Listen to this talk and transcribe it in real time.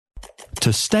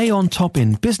To stay on top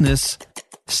in business,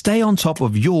 stay on top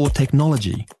of your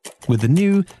technology with the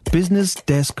new Business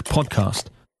Desk podcast,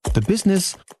 The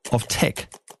Business of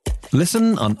Tech.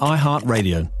 Listen on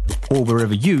iHeartRadio or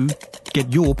wherever you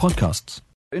get your podcasts.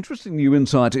 Interesting new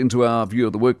insight into our view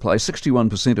of the workplace.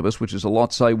 61% of us, which is a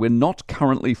lot, say we're not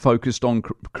currently focused on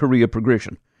career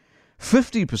progression.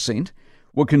 50%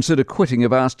 will consider quitting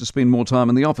if asked to spend more time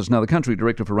in the office. Now, the Country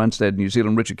Director for Randstad New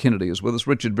Zealand, Richard Kennedy, is with us.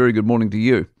 Richard, very good morning to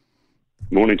you.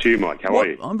 Morning to you, Mike. How are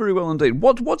you? I'm very well indeed.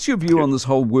 What's your view on this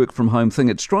whole work-from-home thing?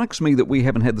 It strikes me that we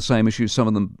haven't had the same issues some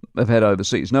of them have had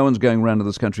overseas. No one's going around to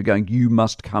this country going, you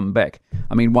must come back.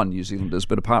 I mean, one New Zealanders,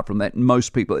 but apart from that,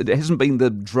 most people, it hasn't been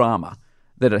the drama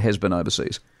that it has been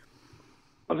overseas.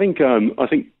 I think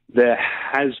there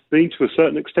has been, to a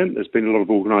certain extent, there's been a lot of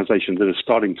organisations that are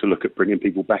starting to look at bringing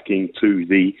people back into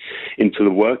the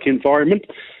work environment.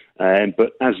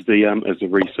 But as the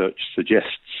research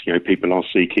suggests, people are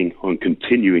seeking and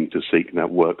continuing to seek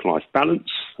that work-life balance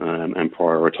and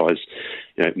prioritise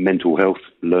mental health,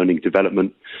 learning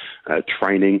development,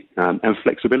 training, and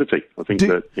flexibility. I think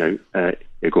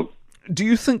Do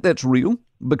you think that's real?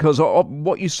 Because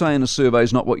what you say in a survey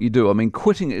is not what you do. I mean,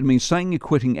 saying you're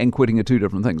quitting and quitting are two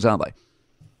different things, aren't they?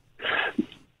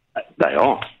 They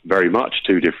are very much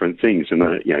two different things, and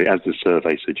as the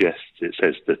survey suggests, it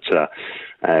says that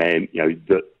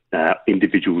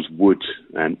individuals would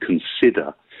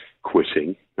consider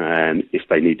quitting if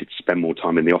they needed to spend more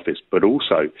time in the office, but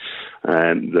also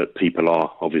that people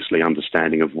are obviously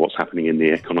understanding of what's happening in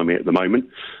the economy at the moment,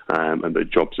 and that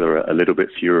jobs are a little bit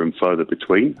fewer and further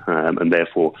between, and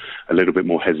therefore a little bit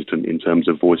more hesitant in terms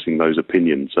of voicing those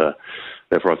opinions.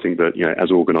 Therefore, I think that as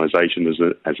organisations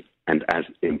and as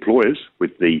employers,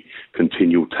 with the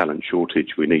continual talent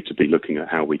shortage, we need to be looking at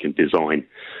how we can design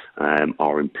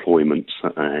our employment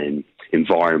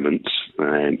environments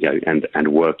and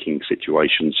working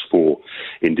situations for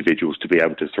individuals to be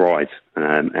able to thrive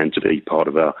and to be part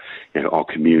of our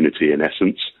community in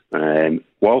essence,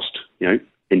 whilst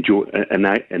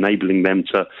enabling them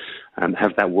to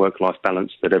have that work-life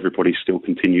balance that everybody still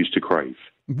continues to crave.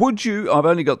 Would you, I've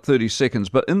only got 30 seconds,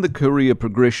 but in the career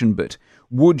progression bit,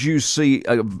 would you see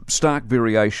a stark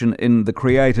variation in the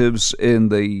creatives, in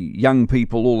the young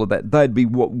people, all of that? They'd be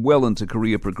well into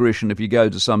career progression. If you go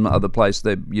to some other place,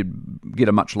 you'd get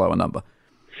a much lower number.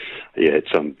 Yeah,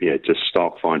 it's a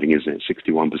stark finding, isn't it?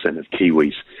 61% of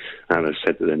Kiwis have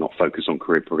said that they're not focused on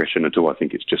career progression at all. I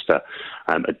think it's just a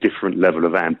different level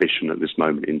of ambition at this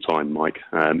moment in time, Mike.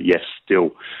 Yes,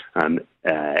 still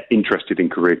interested in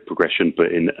career progression,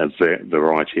 but in a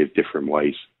variety of different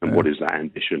ways. And what is that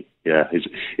ambition? Yeah, is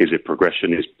it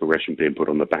progression? Is progression being put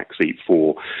on the back seat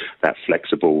for that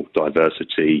flexible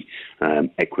diversity,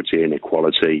 equity and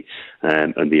equality,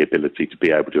 and the ability to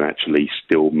be able to actually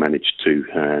still manage to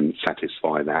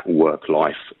satisfy that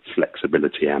work-life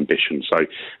flexibility ambition? So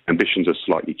ambitions are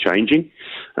slightly changing.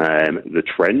 The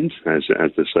trend, as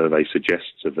the survey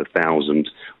suggests, of 1,000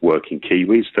 working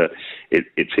Kiwis, that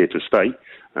it's here to stay.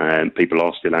 People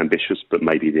are still ambitious, but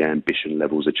maybe the ambition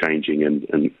levels are changing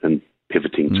and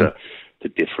pivoting to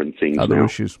different things Other now.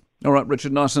 issues. All right,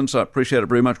 Richard, nice insight. Appreciate it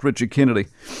very much. Richard Kennedy.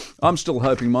 I'm still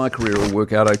hoping my career will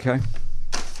work out okay.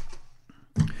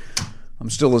 I'm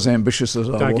still as ambitious as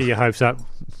I was. Don't get your hopes up.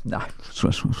 No,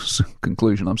 it's a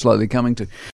conclusion I'm slowly coming to.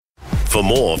 For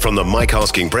more from the Mike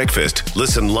Hosking Breakfast,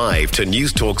 listen live to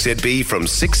News Talk ZB from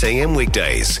 6 a.m.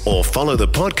 weekdays or follow the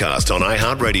podcast on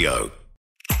iHeartRadio.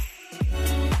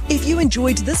 If you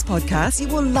enjoyed this podcast,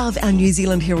 you will love our New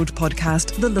Zealand Herald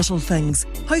podcast, The Little Things,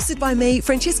 hosted by me,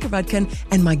 Francesca Rudkin,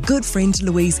 and my good friend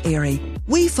Louise Airy.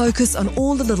 We focus on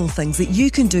all the little things that you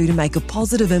can do to make a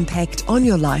positive impact on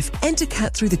your life and to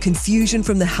cut through the confusion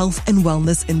from the health and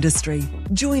wellness industry.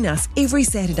 Join us every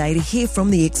Saturday to hear from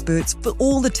the experts for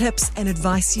all the tips and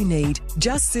advice you need.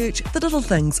 Just search The Little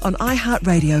Things on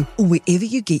iHeartRadio or wherever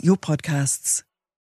you get your podcasts.